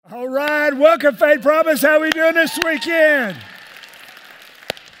right, welcome, Faith Promise. How we doing this weekend?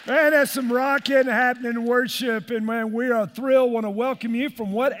 Man, that's some rocking happening in worship, and man, we are thrilled. Want to welcome you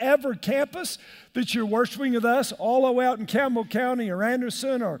from whatever campus that you're worshiping with us, all the way out in Campbell County or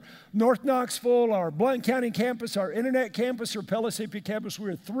Anderson or North Knoxville, our Blount County campus, our Internet campus, or Pellissippi campus.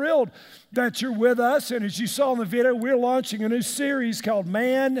 We're thrilled that you're with us, and as you saw in the video, we're launching a new series called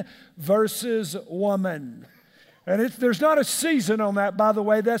Man versus Woman. And there's not a season on that, by the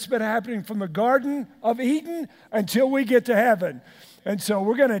way. That's been happening from the Garden of Eden until we get to heaven. And so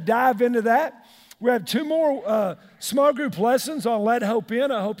we're going to dive into that. We have two more small group lessons on Let Hope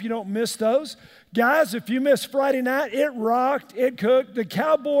In. I hope you don't miss those. Guys, if you missed Friday night, it rocked, it cooked. The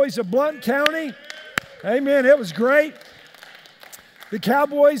Cowboys of Blount County, amen, it was great. The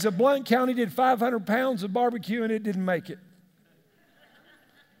Cowboys of Blount County did 500 pounds of barbecue, and it didn't make it.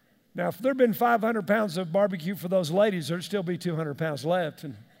 Now, if there had been 500 pounds of barbecue for those ladies, there'd still be 200 pounds left.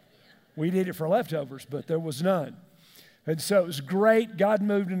 And we did it for leftovers, but there was none. And so it was great. God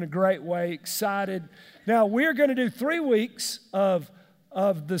moved in a great way. Excited. Now, we're going to do 3 weeks of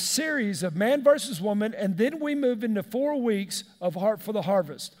the series of Man versus Woman, and then we move into 4 weeks of Heart for the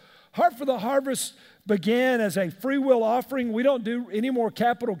Harvest. Heart for the Harvest began as a free will offering. We don't do any more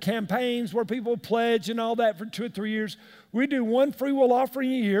capital campaigns where people pledge and all that for 2 or 3 years. We do one free will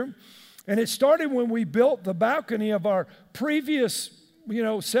offering a year. And it started when we built the balcony of our previous,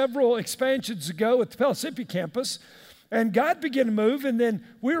 several expansions ago at the Pellissippi campus. And God began to move, and then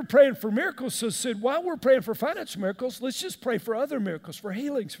we were praying for miracles. So I said, while we're praying for financial miracles, let's just pray for other miracles, for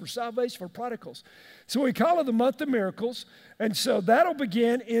healings, for salvation, for prodigals. So we call it the Month of Miracles. And so that'll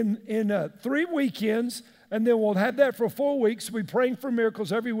begin in 3 weekends, and then we'll have that for 4 weeks. We'll be praying for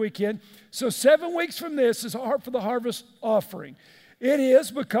miracles every weekend. So 7 weeks from this is a Heart for the Harvest offering. It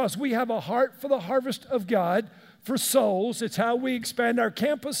is because we have a heart for the harvest of God for souls. It's how we expand our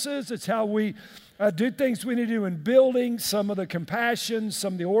campuses. It's how we do things we need to do in buildings, some of the compassion,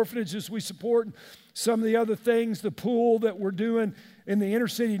 some of the orphanages we support, some of the other things, the pool that we're doing in the inner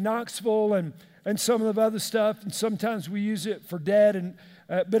city Knoxville, and some of the other stuff. And sometimes we use it for dead,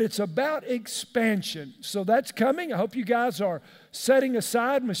 but it's about expansion. So that's coming. I hope you guys are setting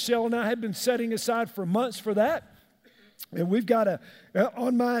aside. Michelle and I have been setting aside for months for that. And we've got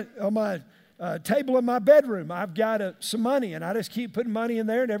on my table in my bedroom, I've got some money, and I just keep putting money in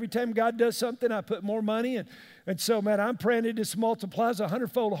there, and every time God does something, I put more money, and so, man, I'm praying it just multiplies a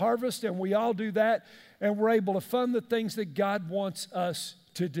 100-fold harvest, and we all do that, and we're able to fund the things that God wants us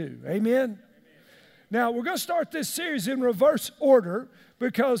to do. Amen? Now, we're going to start this series in reverse order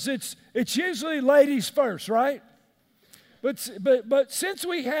because it's usually ladies first, right? But since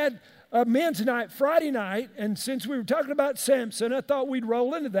we had a men's night Friday night, and since we were talking about Samson, I thought we'd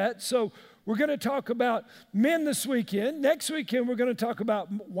roll into that, so we're going to talk about men this weekend. Next weekend, we're going to talk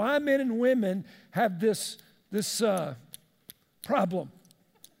about why men and women have this problem.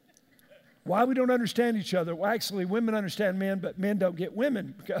 Why we don't understand each other. Well, actually, women understand men, but men don't get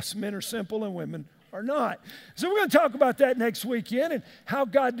women because men are simple and women are not. So we're going to talk about that next weekend and how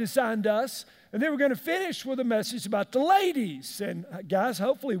God designed us. And then we're going to finish with a message about the ladies. And guys,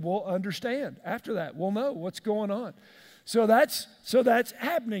 hopefully we'll understand. After that, we'll know what's going on. So that's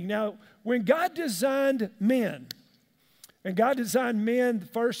happening. Now, when God designed men, and God designed men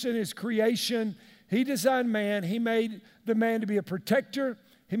first in his creation, he designed man. He made the man to be a protector.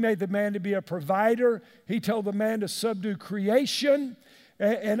 He made the man to be a provider. He told the man to subdue creation.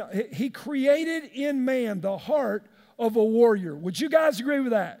 And he created in man the heart of a warrior. Would you guys agree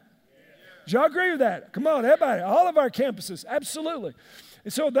with that? Do y'all agree with that? Come on, everybody, all of our campuses, absolutely.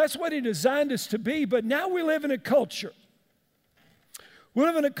 And so that's what he designed us to be, but now we live in a culture. We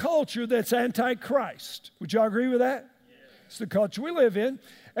live in a culture that's anti-Christ. Would y'all agree with that? Yeah. It's the culture we live in.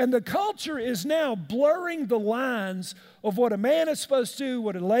 And the culture is now blurring the lines of what a man is supposed to do,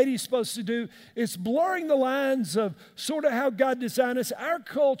 what a lady is supposed to do. It's blurring the lines of sort of how God designed us. Our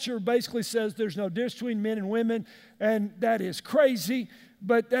culture basically says there's no difference between men and women, and that is crazy.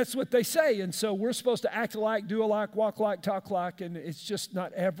 But that's what they say, and so we're supposed to act alike, do alike, walk like, talk like, and it's just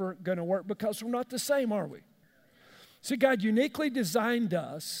not ever going to work because we're not the same, are we? See, God uniquely designed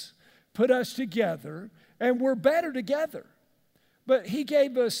us, put us together, and we're better together. But he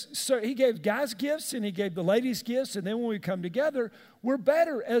gave guys gifts, and he gave the ladies gifts, and then when we come together, we're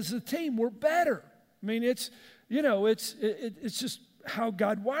better as a team. We're better. I mean, it's just how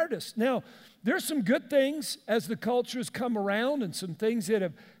God wired us. Now, there's some good things as the culture has come around and some things that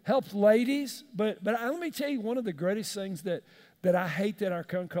have helped ladies. But let me tell you one of the greatest things that I hate that our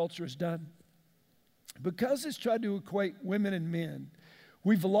current culture has done. Because it's tried to equate women and men,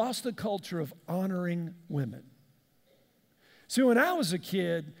 we've lost the culture of honoring women. See, when I was a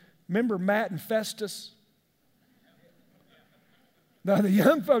kid, Remember Matt and Festus? Now, the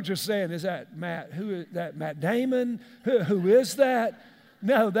young folks are saying, is that Matt? Who is that? Matt Damon? Who is that?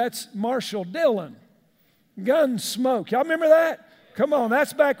 No, that's Marshall Dillon. Gunsmoke. Y'all remember that? Come on,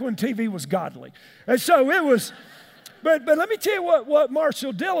 that's back when TV was godly. And so it was, but let me tell you what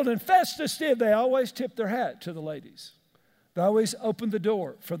Marshall Dillon and Festus did. They always tipped their hat to the ladies. They always opened the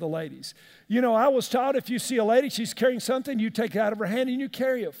door for the ladies. You know, I was taught if you see a lady, she's carrying something, you take it out of her hand and you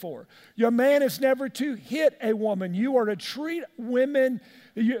carry it for her. Your man is never to hit a woman. You are to treat women,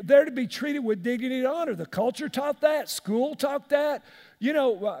 they're to be treated with dignity and honor. The culture taught that. School taught that. You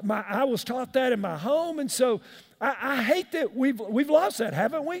know, I was taught that in my home. And so I hate that we've lost that,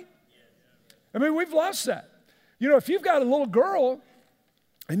 haven't we? I mean, we've lost that. You know, if you've got a little girl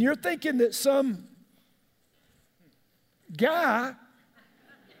and you're thinking that some guy,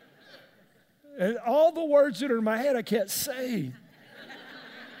 and all the words that are in my head I can't say.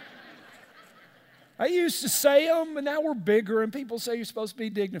 I used to say them, and now we're bigger, and people say you're supposed to be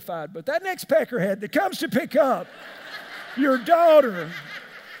dignified. But that next peckerhead that comes to pick up your daughter,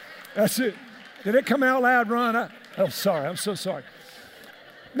 that's it. Did it come out loud, Ron? Sorry. I'm so sorry.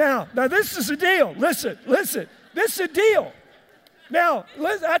 Now this is the deal. Listen. This is the deal. Now,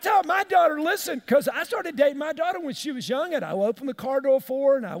 listen, I tell my daughter, listen, because I started dating my daughter when she was young, and I would open the car door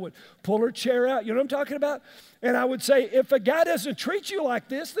for her, and I would pull her chair out. You know what I'm talking about? And I would say, if a guy doesn't treat you like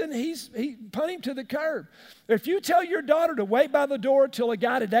this, then he punt him to the curb. If you tell your daughter to wait by the door till a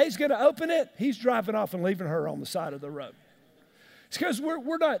guy today's going to open it, he's driving off and leaving her on the side of the road. It's because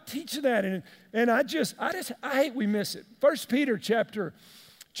we're not teaching that, and I hate we miss it. 1 Peter chapter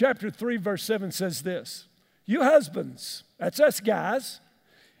 3, verse 7 says this. You husbands, that's us guys,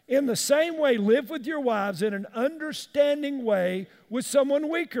 in the same way live with your wives in an understanding way with someone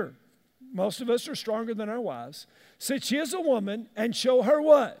weaker. Most of us are stronger than our wives. Since she is a woman, and show her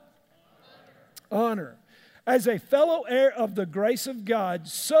what? Honor. As a fellow heir of the grace of God,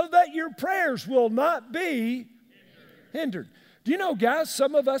 so that your prayers will not be hindered. Do you know, guys,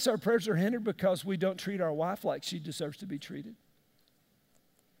 some of us, our prayers are hindered because we don't treat our wife like she deserves to be treated.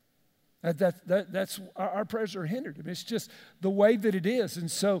 That's our prayers are hindered. I mean, it's just the way that it is. And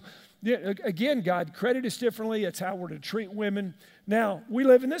so, again, God credited us differently. It's how we're to treat women. Now, we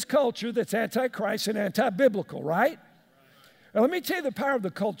live in this culture that's anti-Christ and anti-biblical, right? Now, let me tell you the power of the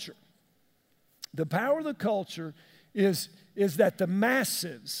culture. The power of the culture is that the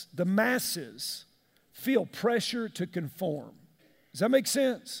masses feel pressure to conform. Does that make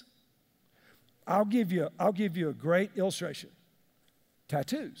sense? I'll give you a great illustration.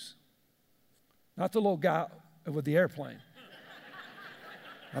 Tattoos. Not the little guy with the airplane.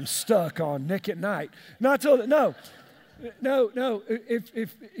 I'm stuck on Nick at Night. No.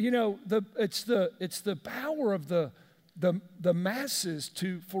 If you know it's the power of the masses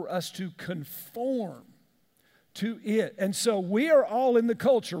for us to conform to it. And so we are all in the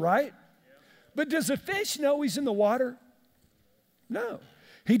culture, right? But does a fish know he's in the water? No.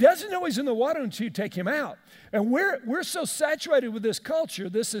 He doesn't know he's in the water until you take him out. And we're so saturated with this culture,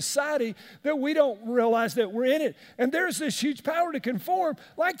 this society, that we don't realize that we're in it. And there's this huge power to conform.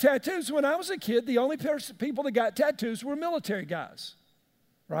 Like tattoos, when I was a kid, the only people that got tattoos were military guys,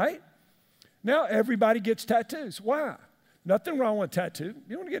 right? Now everybody gets tattoos. Why? Nothing wrong with a tattoo.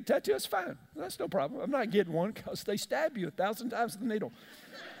 You want to get a tattoo, that's fine. That's no problem. I'm not getting one because they stab you 1,000 times with the needle.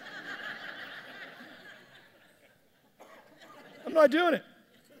 I'm not doing it.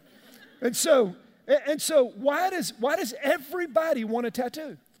 And so why does everybody want a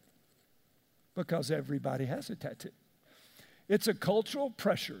tattoo? Because everybody has a tattoo. It's a cultural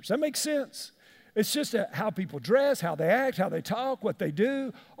pressure. Does that make sense? It's just how people dress, how they act, how they talk, what they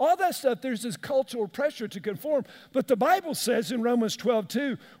do. All that stuff, there's this cultural pressure to conform. But the Bible says in Romans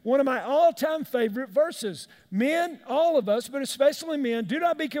 12:2, one of my all-time favorite verses, men, all of us, but especially men, do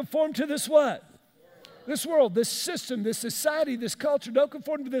not be conformed to this what? This world, this system, this society, this culture. Don't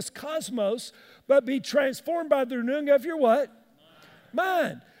conform to this cosmos, but be transformed by the renewing of your what?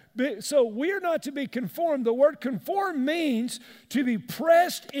 Mind. So we're not to be conformed. The word conform means to be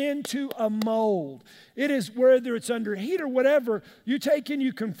pressed into a mold. It is whether it's under heat or whatever, you take and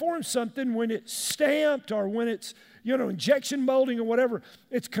you conform something when it's stamped or when it's, injection molding or whatever.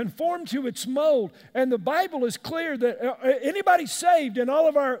 It's conformed to its mold. And the Bible is clear that anybody saved in all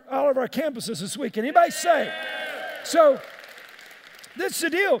of our campuses this week? Anybody saved? So This is the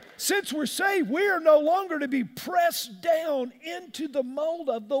deal. Since we're saved, we are no longer to be pressed down into the mold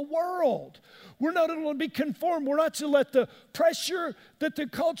of the world. We're not to be conformed. We're not to let the pressure that the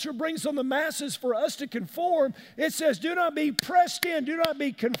culture brings on the masses for us to conform. It says, do not be pressed in, do not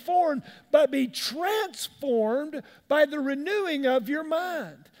be conformed, but be transformed by the renewing of your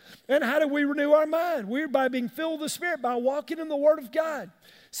mind. And how do we renew our mind? We're by being filled with the Spirit, by walking in the Word of God.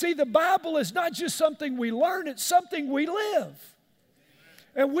 See, the Bible is not just something we learn, it's something we live.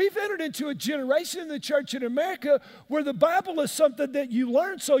 And we've entered into a generation in the church in America where the Bible is something that you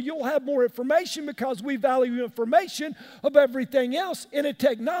learn so you'll have more information because we value information above everything else in a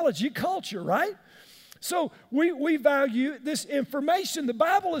technology culture, right? So we value this information. The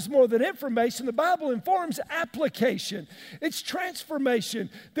Bible is more than information. The Bible informs application. It's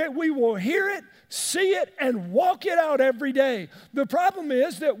transformation that we will hear it, see it, and walk it out every day. The problem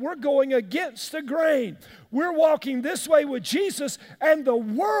is that we're going against the grain. We're walking this way with Jesus, and the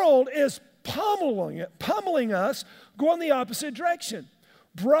world is pummeling us, going the opposite direction.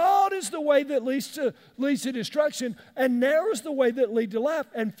 Broad is the way that leads to destruction, and narrow is the way that leads to life.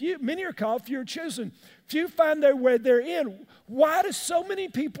 And many are called, few are chosen. Few find their way therein. Why do so many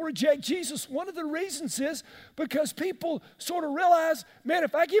people reject Jesus? One of the reasons is because people sort of realize, man,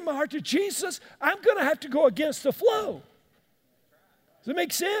 if I give my heart to Jesus, I'm going to have to go against the flow. Does that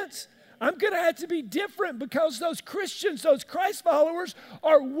make sense? I'm going to have to be different because those Christians, those Christ followers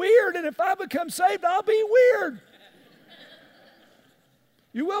are weird, and if I become saved, I'll be weird.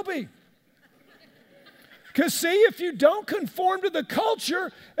 You will be. Because see, if you don't conform to the culture,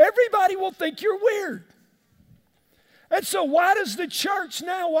 everybody will think you're weird. And so why does the church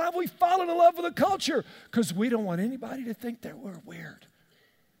now, why have we fallen in love with the culture? Because we don't want anybody to think that we're weird.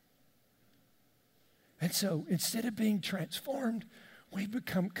 And so instead of being transformed, we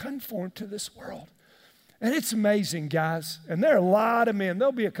become conformed to this world. And it's amazing, guys. And there are a lot of men.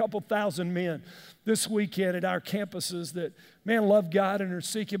 There'll be a couple thousand men this weekend at our campuses that, man, love God and are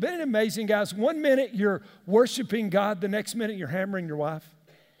seeking. But isn't it amazing, guys? 1 minute you're worshiping God, the next minute you're hammering your wife.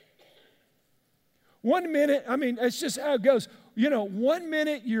 1 minute, I mean, it's just how it goes. 1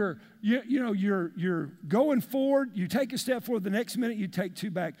 minute you're going forward, you take a step forward, the next minute you take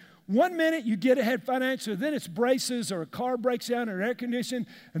two back. 1 minute you get ahead financially, then it's braces or a car breaks down or air conditioning,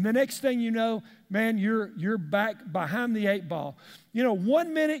 and the next thing you know, man, you're back behind the 8 ball.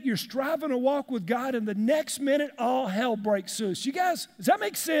 1 minute you're striving to walk with God, and the next minute all hell breaks loose. You guys, does that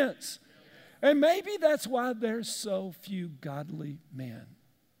make sense? And maybe that's why there's so few godly men.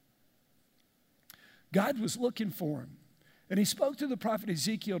 God was looking for him. And he spoke to the prophet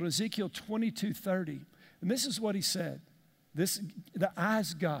Ezekiel, to Ezekiel 22:30. And this is what he said. The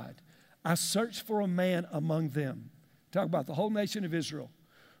eyes God, I searched for a man among them. Talk about the whole nation of Israel,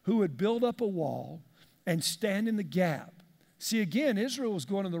 who would build up a wall and stand in the gap. See, again, Israel was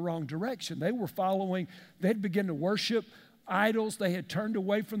going in the wrong direction. They'd begun to worship idols. They had turned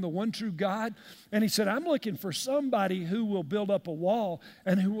away from the one true God. And he said, I'm looking for somebody who will build up a wall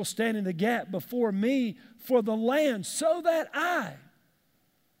and who will stand in the gap before me for the land so that I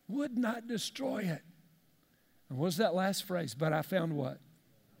would not destroy it. And what was that last phrase? But I found what?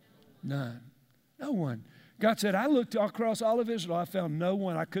 None. No one. God said, I looked across all of Israel. I found no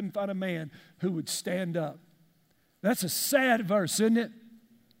one. I couldn't find a man who would stand up. That's a sad verse, isn't it?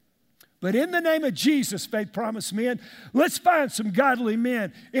 But in the name of Jesus, Faith Promise men, let's find some godly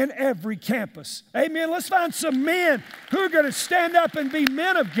men in every campus. Amen. Let's find some men who are going to stand up and be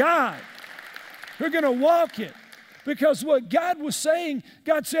men of God, who are going to walk it. Because what God was saying,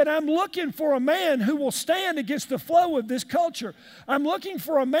 God said, I'm looking for a man who will stand against the flow of this culture. I'm looking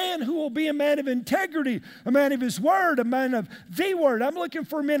for a man who will be a man of integrity, a man of his word, a man of the word. I'm looking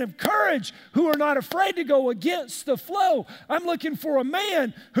for men of courage who are not afraid to go against the flow. I'm looking for a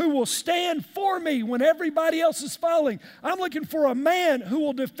man who will stand for me when everybody else is falling. I'm looking for a man who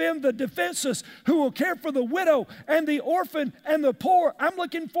will defend the defenseless, who will care for the widow and the orphan and the poor. I'm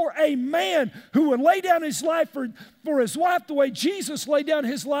looking for a man who will lay down his life for his wife the way Jesus laid down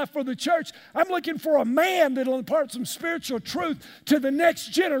his life for the church. I'm looking for a man that will impart some spiritual truth to the next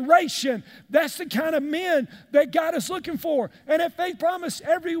generation. That's the kind of men that God is looking for. And at Faith Promise,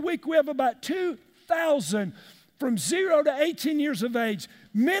 every week we have about 2,000 from 0 to 18 years of age.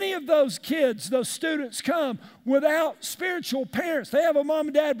 Many of those kids, those students come without spiritual parents. They have a mom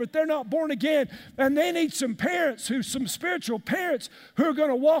and dad, but they're not born again. And they need some spiritual parents who are going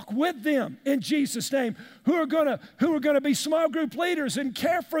to walk with them in Jesus' name, who are going to be small group leaders and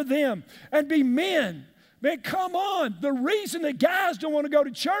care for them and be men. Man, come on. The reason that guys don't want to go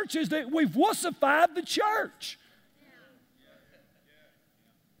to church is that we've wussified the church.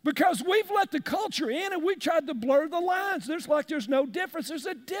 Because we've let the culture in and we tried to blur the lines. There's no difference. There's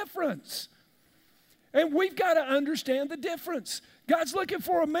a difference. And we've got to understand the difference. God's looking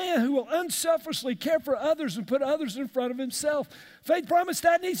for a man who will unselfishly care for others and put others in front of himself. Faith Promise,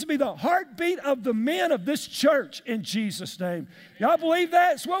 that needs to be the heartbeat of the men of this church in Jesus' name. Y'all believe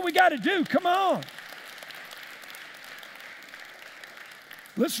that? It's what we got to do. Come on.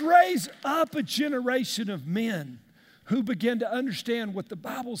 Let's raise up a generation of men who begin to understand what the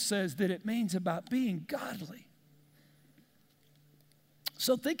Bible says that it means about being godly.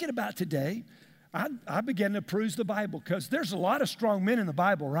 So thinking about today, I began to peruse the Bible because there's a lot of strong men in the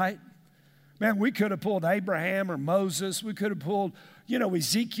Bible, right? Man, we could have pulled Abraham or Moses. We could have pulled,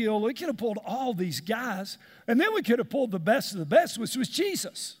 Ezekiel. We could have pulled all these guys. And then we could have pulled the best of the best, which was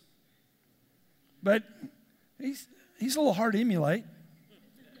Jesus. But he's a little hard to emulate.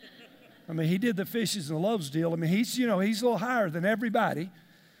 I mean, he did the fishes and the loaves deal. I mean, he's a little higher than everybody.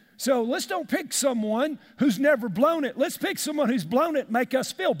 So let's don't pick someone who's never blown it. Let's pick someone who's blown it and make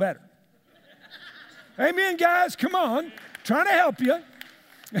us feel better. Amen, guys. Come on. Trying to help you.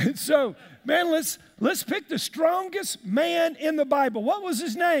 And so, man, let's pick the strongest man in the Bible. What was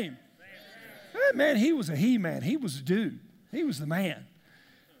his name? Hey, man, he was a he-man. He was a dude. He was the man.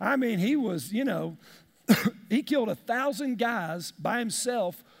 I mean, he was, he killed 1,000 guys by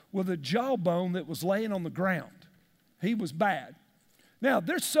himself with a jawbone that was laying on the ground. He was bad. Now,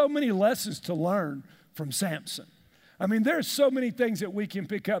 there's so many lessons to learn from Samson. I mean, there's so many things that we can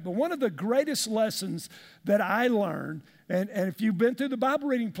pick up. But one of the greatest lessons that I learned, and if you've been through the Bible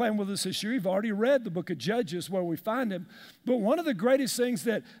reading plan with us this year, you've already read the book of Judges where we find him. But one of the greatest things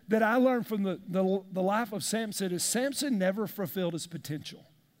that I learned from the life of Samson is Samson never fulfilled his potential.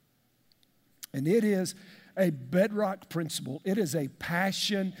 And it is a bedrock principle. It is a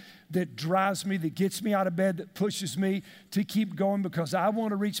passion that drives me, that gets me out of bed, that pushes me to keep going because I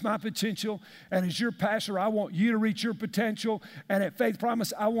want to reach my potential. And as your pastor, I want you to reach your potential. And at Faith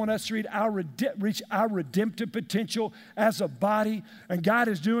Promise, I want us to reach our redemptive potential as a body. And God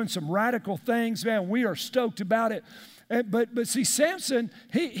is doing some radical things, man. We are stoked about it. But see, Samson,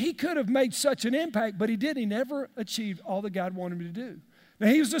 he could have made such an impact, but he didn't. He never achieved all that God wanted him to do. Now,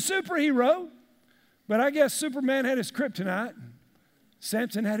 he was a superhero. But I guess Superman had his kryptonite.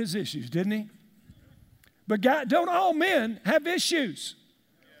 Samson had his issues, didn't he? But God, don't all men have issues?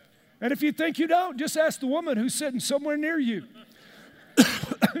 And if you think you don't, just ask the woman who's sitting somewhere near you.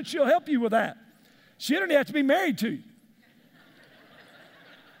 She'll help you with that. She doesn't have to be married to you.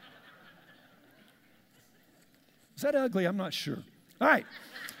 Is that ugly? I'm not sure. All right.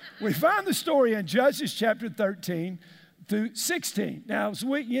 We find the story in Judges chapter 13 through 16. Now,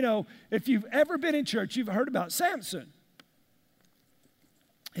 if you've ever been in church, you've heard about Samson.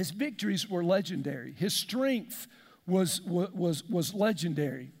 His victories were legendary. His strength was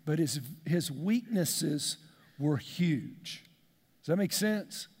legendary, but his weaknesses were huge. Does that make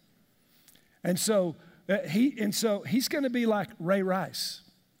sense? And so he's going to be like Ray Rice.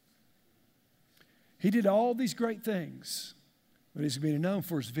 He did all these great things, but he's going to be known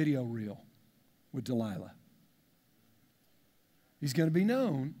for his video reel with Delilah. He's going to be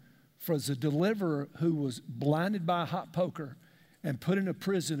known for as a deliverer who was blinded by a hot poker and put in a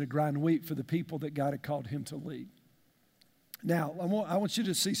prison to grind wheat for the people that God had called him to lead. Now, I want you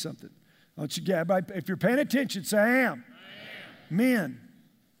to see something. I want you to get, if you're paying attention, say, I am. Men,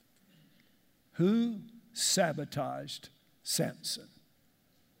 who sabotaged Samson?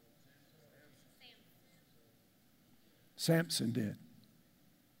 Samson did.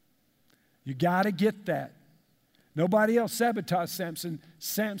 You got to get that. Nobody else sabotaged Samson.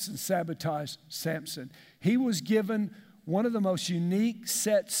 Samson sabotaged Samson. He was given one of the most unique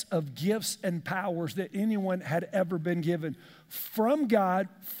sets of gifts and powers that anyone had ever been given. From God,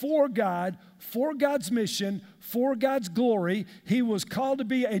 for God's mission, for God's glory. He was called to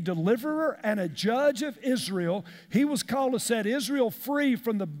be a deliverer and a judge of Israel. He was called to set Israel free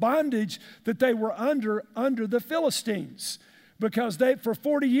from the bondage that they were under the Philistines. Because for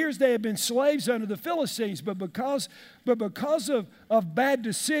 40 years they had been slaves under the Philistines, but because of bad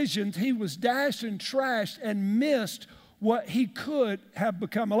decisions, he was dashed and trashed and missed what he could have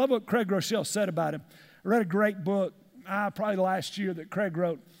become. I love what Craig Rochelle said about him. I read a great book, probably last year, that Craig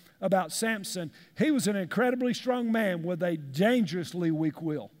wrote about Samson. He was an incredibly strong man with a dangerously weak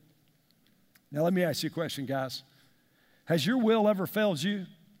will. Now let me ask you a question, guys. Has your will ever failed you?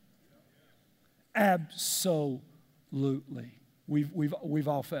 Absolutely. We've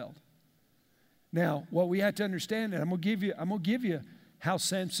all failed. Now, what we have to understand, and I'm gonna give you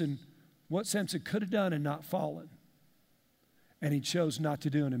what Samson could have done and not fallen. And he chose not to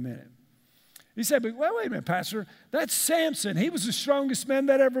do in a minute. You say, but wait a minute, Pastor. That's Samson. He was the strongest man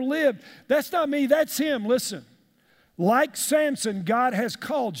that ever lived. That's not me. That's him. Listen, like Samson, God has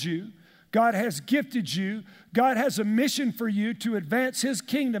called you. God has gifted you. God has a mission for you to advance His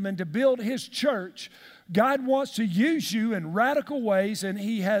kingdom and to build His church. God wants to use you in radical ways, and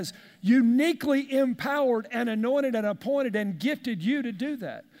He has uniquely empowered and anointed and appointed and gifted you to do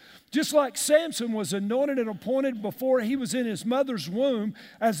that. Just like Samson was anointed and appointed before he was in his mother's womb,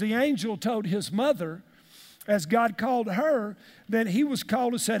 as the angel told his mother, as God called her, then he was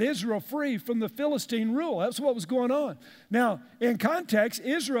called to set Israel free from the Philistine rule. That's what was going on. Now, in context,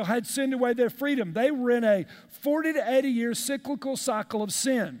 Israel had sinned away their freedom. They were in a 40 to 80 year cyclical cycle of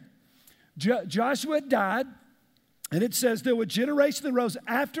sin. Joshua had died, and it says there was a generation that rose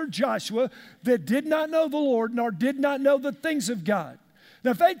after Joshua that did not know the Lord nor did not know the things of God.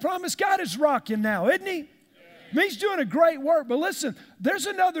 Now, faith promise, God is rocking now, isn't He? Yeah. He's doing a great work. But listen, there's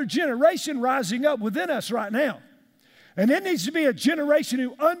another generation rising up within us right now. And it needs to be a generation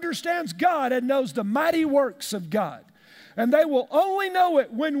who understands God and knows the mighty works of God. And they will only know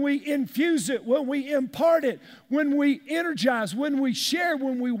it when we infuse it, when we impart it, when we energize, when we share,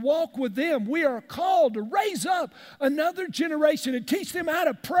 when we walk with them. We are called to raise up another generation and teach them how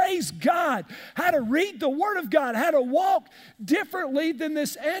to praise God, how to read the Word of God, how to walk differently than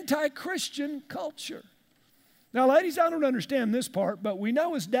this anti-Christian culture. Now, ladies, I don't understand this part, but we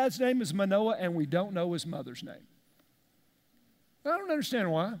know his dad's name is Manoah, and we don't know his mother's name. I don't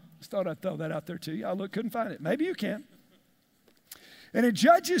understand why. Just thought I'd throw that out there to you. Couldn't find it. Maybe you can. And in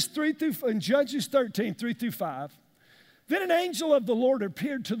Judges 13, 3 through 5, then an angel of the Lord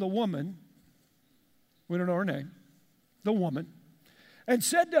appeared to the woman, we don't know her name, the woman, and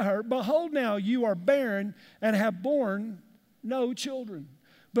said to her, behold, now you are barren and have borne no children,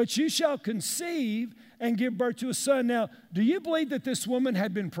 but you shall conceive and give birth to a son. Now, do you believe that this woman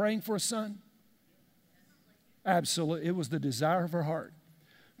had been praying for a son? Absolutely. It was the desire of her heart.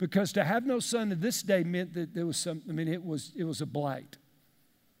 Because to have no son in this day meant that there was some, it was a blight.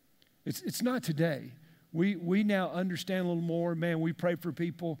 It's not today. We now understand a little more. Man, we pray for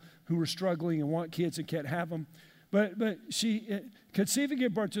people who are struggling and want kids and can't have them. But she conceived and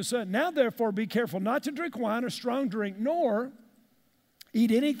give birth to a son. Now, therefore, be careful not to drink wine or strong drink, nor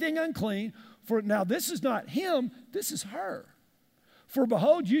eat anything unclean. For now, this is not him, this is her. For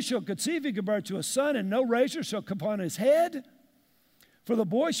behold, you shall conceive and give birth to a son, and no razor shall come upon his head. For the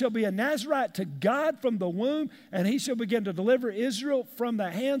boy shall be a Nazarite to God from the womb, and he shall begin to deliver Israel from the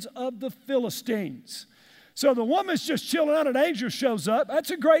hands of the Philistines. So the woman's just chilling out, an angel shows up.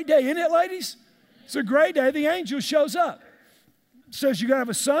 That's a great day, isn't it, ladies? It's a great day. The angel shows up. Says you're going to have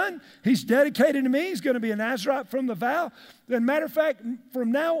a son. He's dedicated to me. He's going to be a Nazarite from the vow. Then, matter of fact,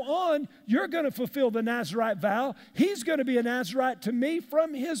 from now on, you're going to fulfill the Nazarite vow. He's going to be a Nazarite to me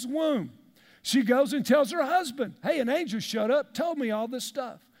from his womb. She goes and tells her husband, hey, an angel showed up, told me all this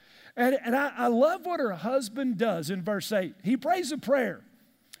stuff. And I love what her husband does in verse 8. He prays a prayer.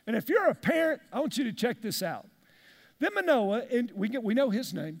 And if you're a parent, I want you to check this out. Then Manoah, and we know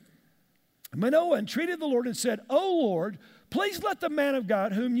his name, Manoah entreated the Lord and said, O Lord, please let the man of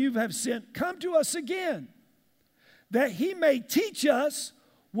God whom you have sent come to us again, that he may teach us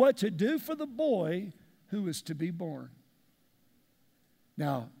what to do for the boy who is to be born.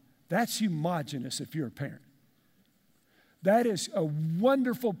 Now, that's homogenous if you're a parent. That is a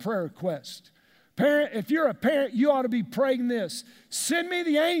wonderful prayer request. Parent, if you're a parent, you ought to be praying this. Send me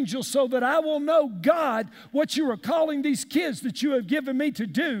the angel so that I will know, God, what you are calling these kids that you have given me to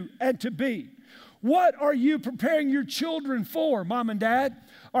do and to be. What are you preparing your children for, mom and dad?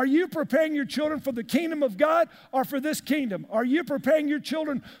 Are you preparing your children for the kingdom of God or for this kingdom? Are you preparing your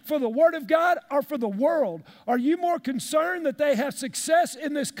children for the word of God or for the world? Are you more concerned that they have success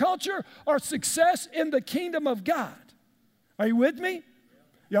in this culture or success in the kingdom of God? Are you with me?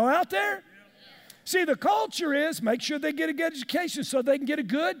 Y'all out there? See, the culture is make sure they get a good education so they can get a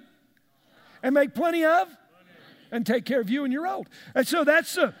good and make plenty of and take care of you when you're old. And so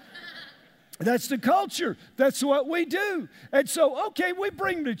that's the culture. That's what we do. And so, okay, we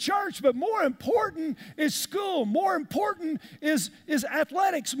bring them to church, but more important is school. More important is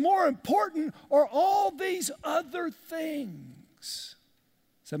athletics. More important are all these other things.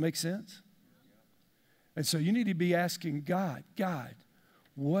 Does that make sense? And so you need to be asking God,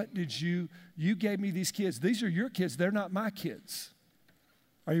 what did you gave me these kids. These are your kids. They're not my kids.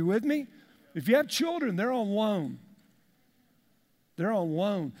 Are you with me? If you have children, they're on loan. They're on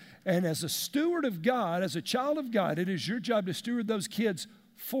loan. And as a steward of God, as a child of God, it is your job to steward those kids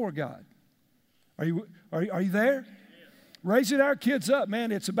for God. Are you there? raising our kids up,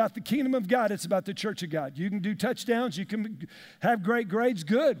 man, it's about the kingdom of God. It's about the church of God. You can do touchdowns. You can have great grades.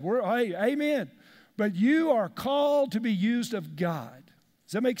 Good. Hey, amen. But you are called to be used of God.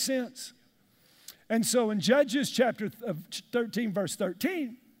 Does that make sense? And so in Judges chapter 13, verse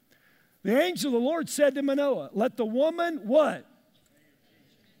 13, the angel of the Lord said to Manoah, let the woman what?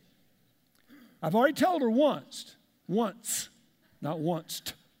 I've already told her once, not once.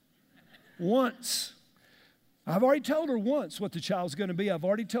 Once. I've already told her once what the child's going to be. I've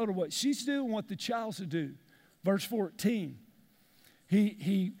already told her what she's doing and what the child's to do. Verse 14,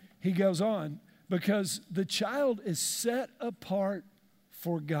 he goes on, because the child is set apart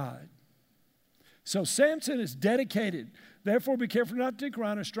for God. So Samson is dedicated. Therefore be careful not to drink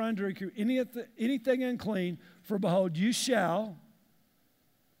wine or strong drink or anything unclean, for behold, you shall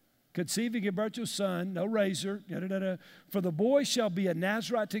conceive and give birth to a son, no razor, for the boy shall be a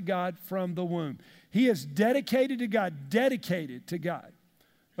Nazarite to God from the womb. He is dedicated to God, dedicated to God.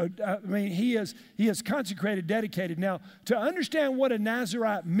 He is consecrated, dedicated. Now, to understand what a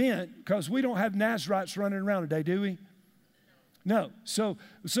Nazarite meant, because we don't have Nazarites running around today, do we? No. So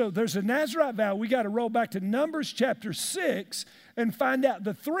there's a Nazarite vow. We got to roll back to Numbers chapter 6 and find out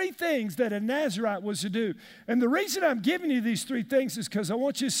the three things that a Nazarite was to do. And the reason I'm giving you these three things is because I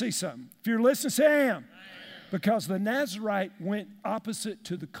want you to see something. If you're listening, say I am. Because the Nazarite went opposite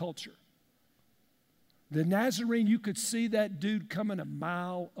to the culture. The Nazarene, you could see that dude coming a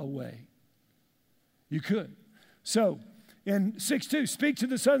mile away. You could. So, in 6:2, speak to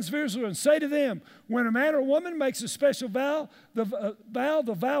the sons of Israel and say to them, when a man or woman makes a special vow, the vow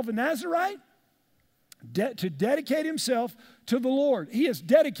of a Nazarite, to dedicate himself to the Lord. He is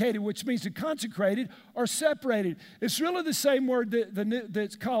dedicated, which means to consecrated or separated. It's really the same word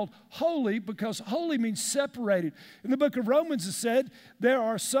that's called holy, because holy means separated. In the book of Romans it said, there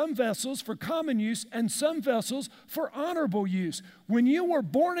are some vessels for common use and some vessels for honorable use. When you were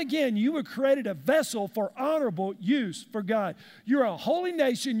born again, you were created a vessel for honorable use for God. You're a holy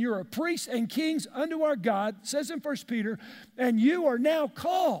nation. You're a priest and kings unto our God, says in 1 Peter, and you are now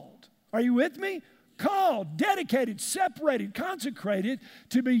called. Are you with me? Called, dedicated, separated, consecrated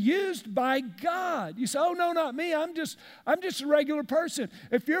to be used by God. You say, oh, no, not me. I'm just a regular person.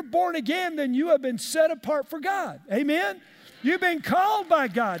 If you're born again, then you have been set apart for God. Amen? You've been called by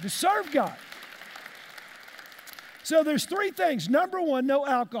God to serve God. So there's three things. Number one, no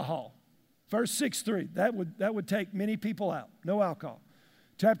alcohol. Verse 6:3. That would take many people out. No alcohol.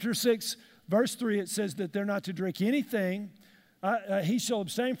 Chapter 6, verse 3, it says that they're not to drink anything. He shall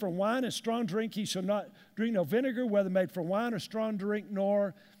abstain from wine and strong drink. He shall not drink no vinegar, whether made from wine or strong drink,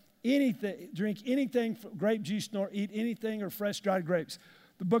 nor drink anything from grape juice, nor eat anything or fresh dried grapes.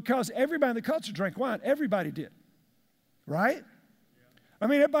 Because everybody in the culture drank wine. Everybody did. Right? I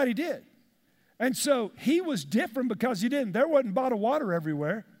mean, everybody did. And so he was different because he didn't. There wasn't bottled water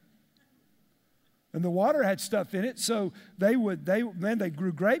everywhere. And the water had stuff in it, so they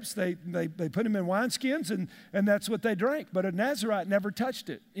grew grapes, they put them in wineskins, and that's what they drank. But a Nazarite never touched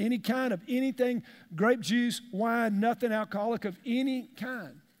it. Any kind of anything, grape juice, wine, nothing alcoholic of any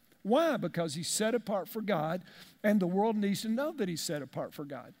kind. Why? Because he's set apart for God, and the world needs to know that he's set apart for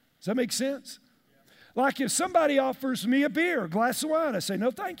God. Does that make sense? Like if somebody offers me a beer, a glass of wine, I say,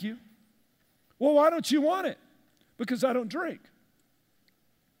 no, thank you. Well, why don't you want it? Because I don't drink.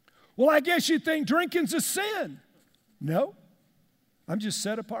 Well, I guess you think drinking's a sin. No, I'm just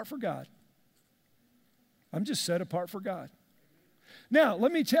set apart for God. I'm just set apart for God. Now,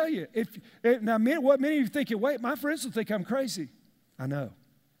 let me tell you, what many of you thinking, wait, my friends will think I'm crazy. I know.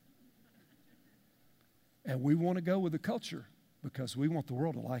 And we want to go with the culture because we want the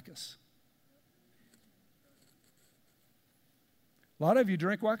world to like us. A lot of you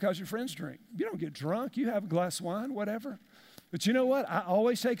drink why? Because your friends drink. You don't get drunk. You have a glass of wine, whatever. But you know what? I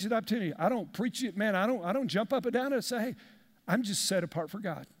always take an opportunity. I don't preach it, man. I don't jump up and down and say, hey, I'm just set apart for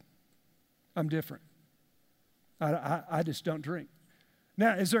God. I'm different. I just don't drink.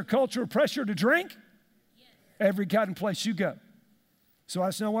 Now, is there cultural pressure to drink? Yes. Every kind of place you go. So I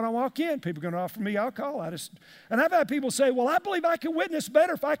just know when I walk in, people are going to offer me alcohol. And I've had people say, well, I believe I can witness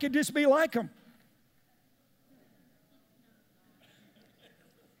better if I could just be like them.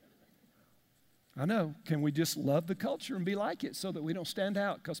 I know. Can we just love the culture and be like it so that we don't stand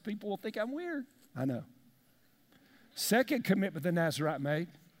out? Because people will think I'm weird. I know. Second commitment the Nazarite made,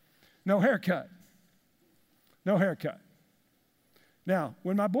 no haircut. No haircut. Now,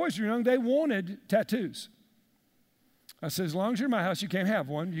 when my boys were young, they wanted tattoos. I said, as long as you're in my house, you can't have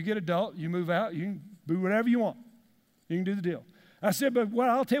one. You get adult, you move out, you can do whatever you want. You can do the deal. I said, but well,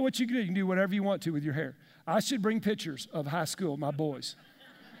 I'll tell you what you can do. You can do whatever you want to with your hair. I should bring pictures of high school, my boys.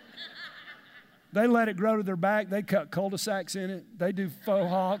 They let it grow to their back. They cut cul-de-sacs in it. They do faux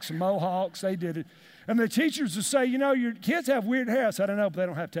hawks and mohawks. They did it. And the teachers would say, your kids have weird hair. I said, I don't know, but they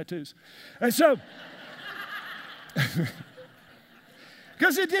don't have tattoos. And so,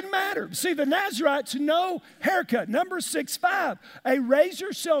 because it didn't matter. See, the Nazarites, no haircut. Numbers 6:5. A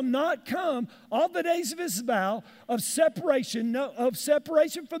razor shall not come all the days of his vow of separation,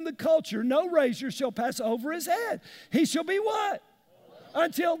 from the culture. No razor shall pass over his head. He shall be what?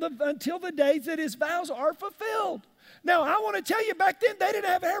 Until the days that his vows are fulfilled. Now, I want to tell you, back then, they didn't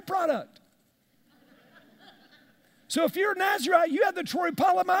have a hair product. So if you're a Nazarite, you have the Troy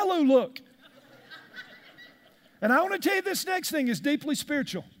Polamalu look. And I want to tell you this next thing is deeply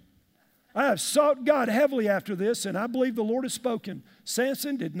spiritual. I have sought God heavily after this, and I believe the Lord has spoken.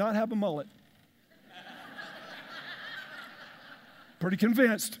 Samson did not have a mullet. Pretty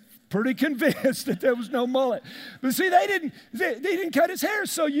convinced that there was no mullet. But see, they didn't cut his hair,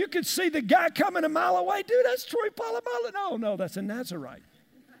 so you could see the guy coming a mile away. Dude, that's Troy Polamalu. No, that's a Nazarite.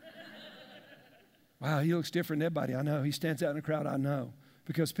 Wow, he looks different than everybody. I know. He stands out in the crowd. I know.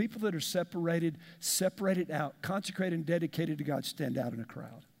 Because people that are separated out, consecrated and dedicated to God, stand out in a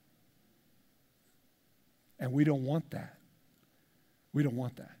crowd. And we don't want that. We don't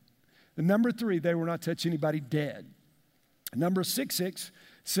want that. And number 3, they will not touch anybody dead. Number 6:6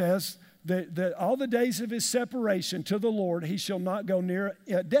 says that all the days of his separation to the Lord, he shall not go near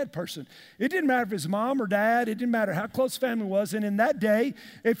a dead person. It didn't matter if his mom or dad. It didn't matter how close family was. And in that day,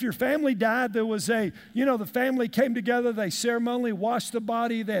 if your family died, there was the family came together. They ceremonially washed the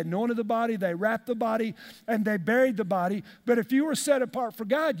body. They anointed the body. They wrapped the body, and they buried the body. But if you were set apart for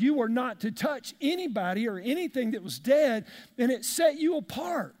God, you were not to touch anybody or anything that was dead, and it set you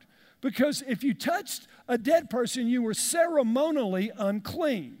apart. Because if you touched a dead person, you were ceremonially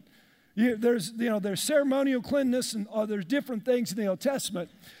unclean. There's ceremonial cleanness, and there's different things in the Old Testament.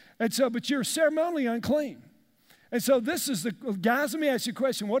 And so, but you're ceremonially unclean. And so guys, let me ask you a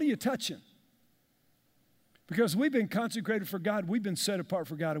question. What are you touching? Because we've been consecrated for God. We've been set apart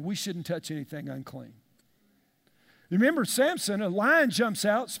for God, and we shouldn't touch anything unclean. You remember Samson, a lion jumps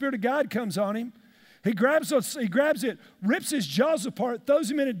out, Spirit of God comes on him. He grabs it, rips his jaws apart, throws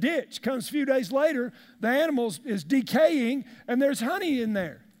him in a ditch. Comes a few days later, the animal is decaying, and there's honey in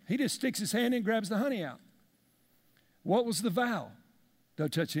there. He just sticks his hand in and grabs the honey out. What was the vow?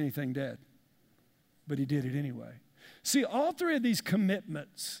 Don't touch anything dead. But he did it anyway. See, all 3 of these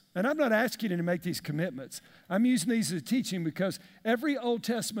commitments, and I'm not asking you to make these commitments. I'm using these as a teaching because every Old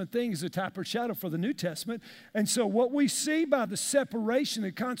Testament thing is a type or shadow for the New Testament. And so what we see by the separation,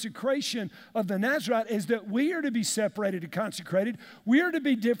 the consecration of the Nazarite is that we are to be separated and consecrated. We are to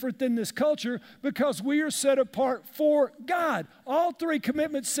be different than this culture because we are set apart for God. All 3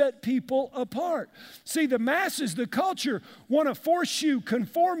 commitments set people apart. See, the masses, the culture, want to force you,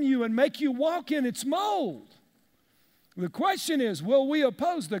 conform you, and make you walk in its mold. The question is, will we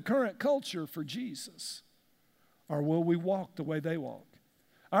oppose the current culture for Jesus? Or will we walk the way they walk?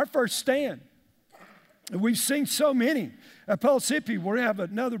 Our first stand, and we've seen so many. At Pellissippi, we're going to have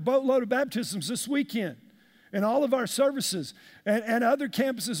another boatload of baptisms this weekend in all of our services, and other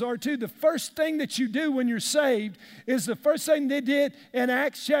campuses are too. The first thing that you do when you're saved is the first thing they did in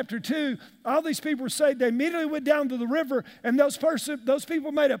Acts chapter 2. All these people were saved. They immediately went down to the river, and those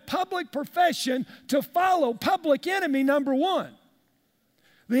people made a public profession to follow public enemy number 1.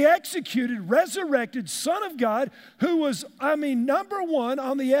 The executed, resurrected Son of God who was, number 1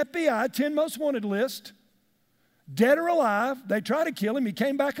 on the FBI 10 most wanted list. Dead or alive. They tried to kill him. He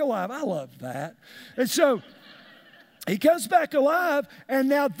came back alive. I love that. And so he comes back alive, and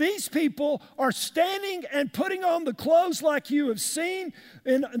now these people are standing and putting on the clothes like you have seen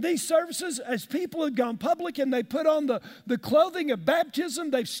in these services as people have gone public, and they put on the clothing of baptism.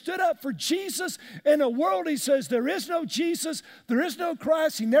 They've stood up for Jesus in a world, he says, there is no Jesus, there is no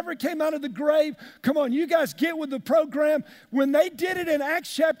Christ. He never came out of the grave. Come on, you guys get with the program. When they did it in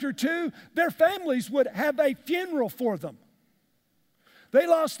Acts chapter 2, their families would have a funeral for them. They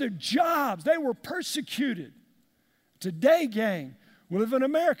lost their jobs. They were persecuted. Today, gang, we live in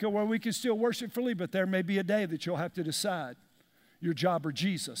America where we can still worship freely, but there may be a day that you'll have to decide your job or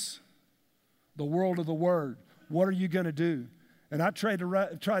Jesus, the world or the Word. What are you going to do? And I tried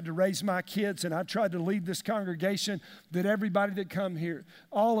to raise my kids, and I tried to lead this congregation that everybody that come here,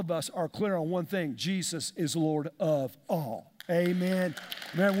 all of us are clear on one thing: Jesus is Lord of all. Amen.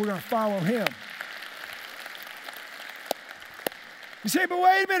 Man, we're going to follow Him. You say, but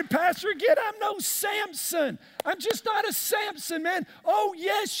wait a minute, Pastor, again, I'm no Samson. I'm just not a Samson, man. Oh,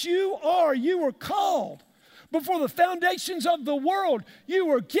 yes, you are. You were called. Before the foundations of the world, you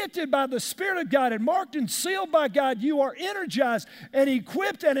were gifted by the Spirit of God and marked and sealed by God. You are energized and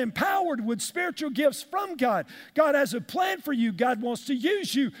equipped and empowered with spiritual gifts from God. God has a plan for you. God wants to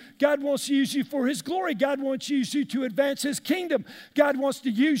use you. God wants to use you for His glory. God wants to use you to advance His kingdom. God wants to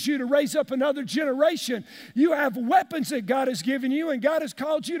use you to raise up another generation. You have weapons that God has given you, and God has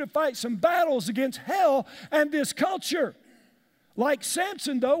called you to fight some battles against hell and this culture. Like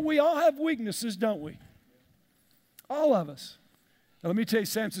Samson, though, we all have weaknesses, don't we? All of us. Now, let me tell you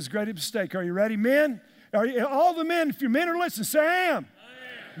Samson's greatest mistake. Are you ready, men? All the men, if you're men are listening, say, I am.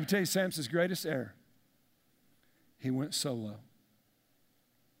 Let me tell you Samson's greatest error. He went solo.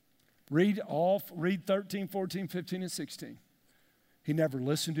 Read 13, 14, 15, and 16. He never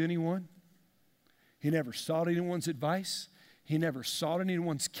listened to anyone. He never sought anyone's advice. He never sought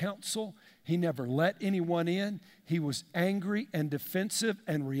anyone's counsel. He never let anyone in. He was angry and defensive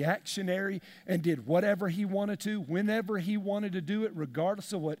and reactionary and did whatever he wanted to, whenever he wanted to do it,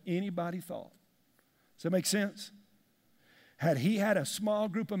 regardless of what anybody thought. Does that make sense? Had he had a small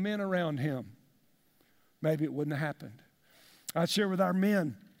group of men around him, maybe it wouldn't have happened. I shared with our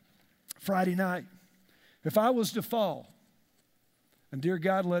men Friday night, if I was to fall, and dear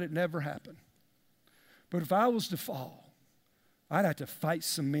God, let it never happen, but if I was to fall, I'd have to fight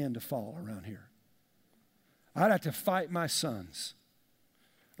some men to fall around here. I'd have to fight my sons.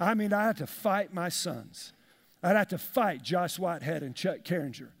 I'd have to fight my sons. I'd have to fight Josh Whitehead and Chuck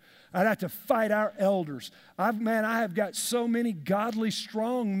Carringer. I'd have to fight our elders. I have got so many godly,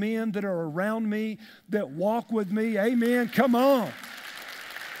 strong men that are around me that walk with me. Amen. Come on.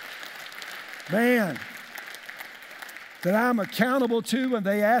 Man. That I'm accountable to, and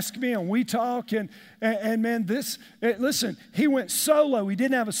they ask me, and we talk, and man, listen, he went solo. He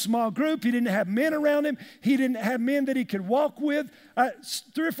didn't have a small group. He didn't have men around him. He didn't have men that he could walk with.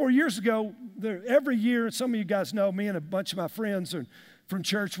 3 or 4 years ago, every year, some of you guys know me and a bunch of my friends from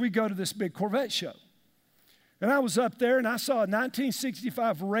church, we go to this big Corvette show. And I was up there, and I saw a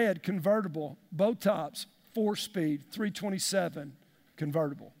 1965 red convertible, both tops, 4-speed, 327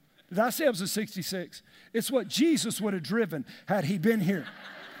 convertible. Did I say it was a 66? It's what Jesus would have driven had he been here.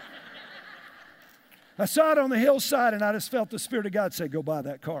 I saw it on the hillside, and I just felt the Spirit of God say, go buy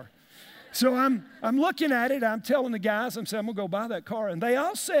that car. So I'm looking at it. I'm telling the guys, I'm saying, I'm going to go buy that car. And they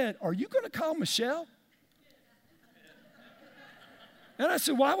all said, are you going to call Michelle? And I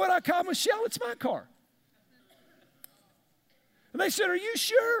said, why would I call Michelle? It's my car. And they said, are you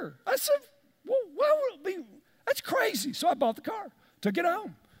sure? I said, well, why would it be? That's crazy. So I bought the car, took it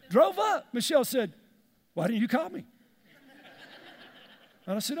home. Drove up. Michelle said, why didn't you call me?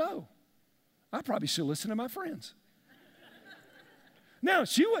 And I said, oh, I probably should listen to my friends. Now,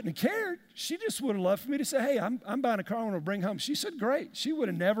 she wouldn't have cared. She just would have loved for me to say, hey, I'm buying a car I want to bring home. She said, great. She would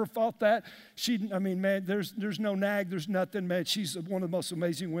have never fought that. Man, there's no nag. There's nothing, man. She's one of the most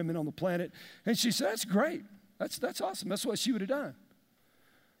amazing women on the planet. And she said, that's great. That's awesome. That's what she would have done.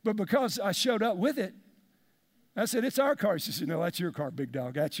 But because I showed up with it, I said, it's our car. She said, no, that's your car, big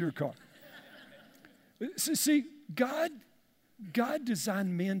dog. That's your car. So, see, God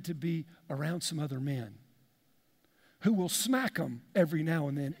designed men to be around some other men who will smack them every now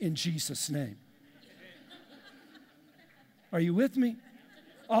and then in Jesus' name. Are you with me?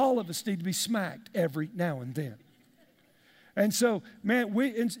 All of us need to be smacked every now and then. And so, man,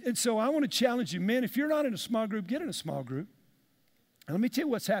 so I want to challenge you, men, if you're not in a small group, get in a small group. And let me tell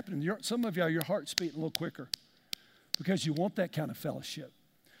you what's happening. Some of y'all, your heart's beating a little quicker. Because you want that kind of fellowship.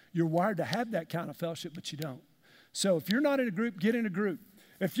 You're wired to have that kind of fellowship, but you don't. So if you're not in a group, get in a group.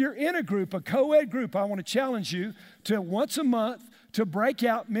 If you're in a group, a co-ed group, I want to challenge you to once a month to break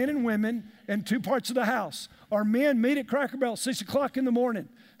out men and women in 2 parts of the house. Our men meet at Cracker Barrel at 6 o'clock in the morning,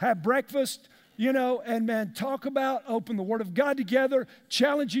 have breakfast, and man, talk about, open the Word of God together,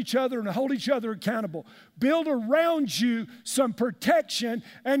 challenge each other, and hold each other accountable. Build around you some protection,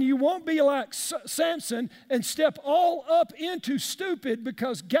 and you won't be like Samson and step all up into stupid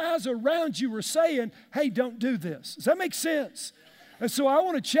because guys around you are saying, hey, don't do this. Does that make sense? And so I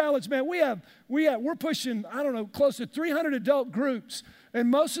want to challenge, man, we're pushing, close to 300 adult groups, and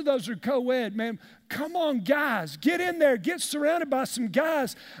most of those are co-ed, man. Come on, guys, get in there, get surrounded by some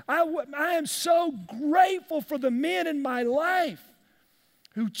guys. I am so grateful for the men in my life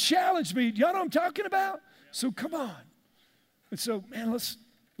who challenged me. Y'all know what I'm talking about? So come on. And so, man,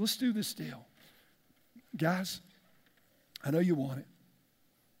 let's do this deal. Guys, I know you want it.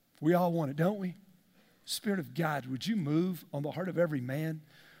 We all want it, don't we? Spirit of God, would you move on the heart of every man?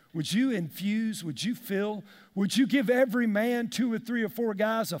 Would you infuse, would you fill, Would you give every man 2 or 3 or 4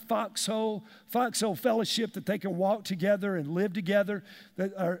 guys a foxhole fellowship that they can walk together and live together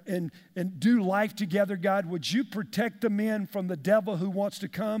and do life together, God? Would you protect the men from the devil who wants to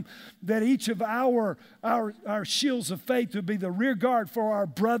come? That each of our shields of faith would be the rear guard for our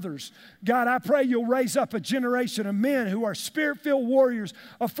brothers. God, I pray you'll raise up a generation of men who are spirit-filled warriors,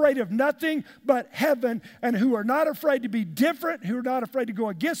 afraid of nothing but heaven, and who are not afraid to be different, who are not afraid to go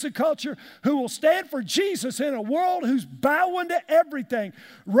against the culture, who will stand for Jesus in a world who's bowing to everything.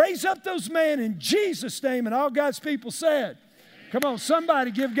 Raise up those men in Jesus' name, and all God's people said. Come on,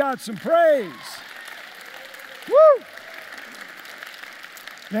 somebody give God some praise. Woo!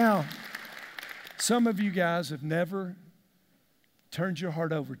 Now, some of you guys have never turned your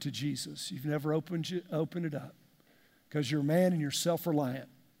heart over to Jesus. You've never opened it up because you're a man and you're self-reliant.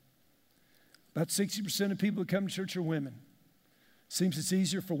 About 60% of people that come to church are women. Seems it's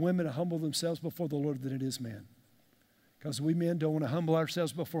easier for women to humble themselves before the Lord than it is men. Because we men don't want to humble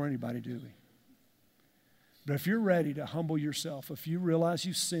ourselves before anybody, do we? But if you're ready to humble yourself, if you realize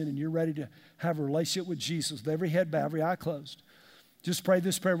you've sinned and you're ready to have a relationship with Jesus, with every head bowed, every eye closed, just pray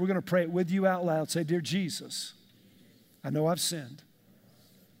this prayer. We're going to pray it with you out loud. Say, "Dear Jesus, I know I've sinned.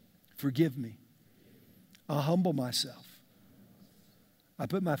 Forgive me. I'll humble myself. I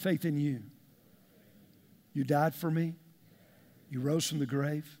put my faith in you. You died for me. You rose from the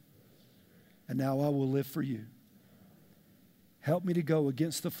grave. And now I will live for you. Help me to go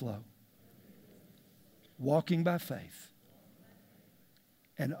against the flow, walking by faith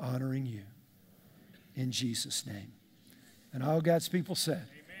and honoring you. In Jesus' name." And all God's people said,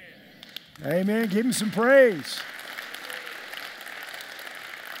 amen. Amen. Give him some praise.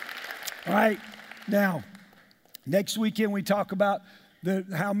 All right. Now, next weekend we talk about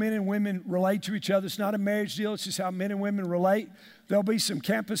how men and women relate to each other. It's not a marriage deal. It's just how men and women relate. There'll be some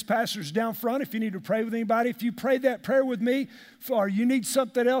campus pastors down front if you need to pray with anybody. If you prayed that prayer with me, or you need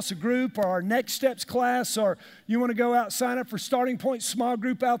something else, a group, or our Next Steps class, or you want to go out, sign up for Starting Point small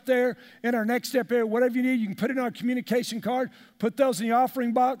group out there in our Next Step area, whatever you need, you can put it on our communication card, put those in the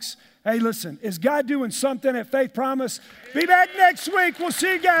offering box. Hey, listen, is God doing something at Faith Promise? Be back next week. We'll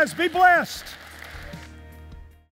see you guys. Be blessed.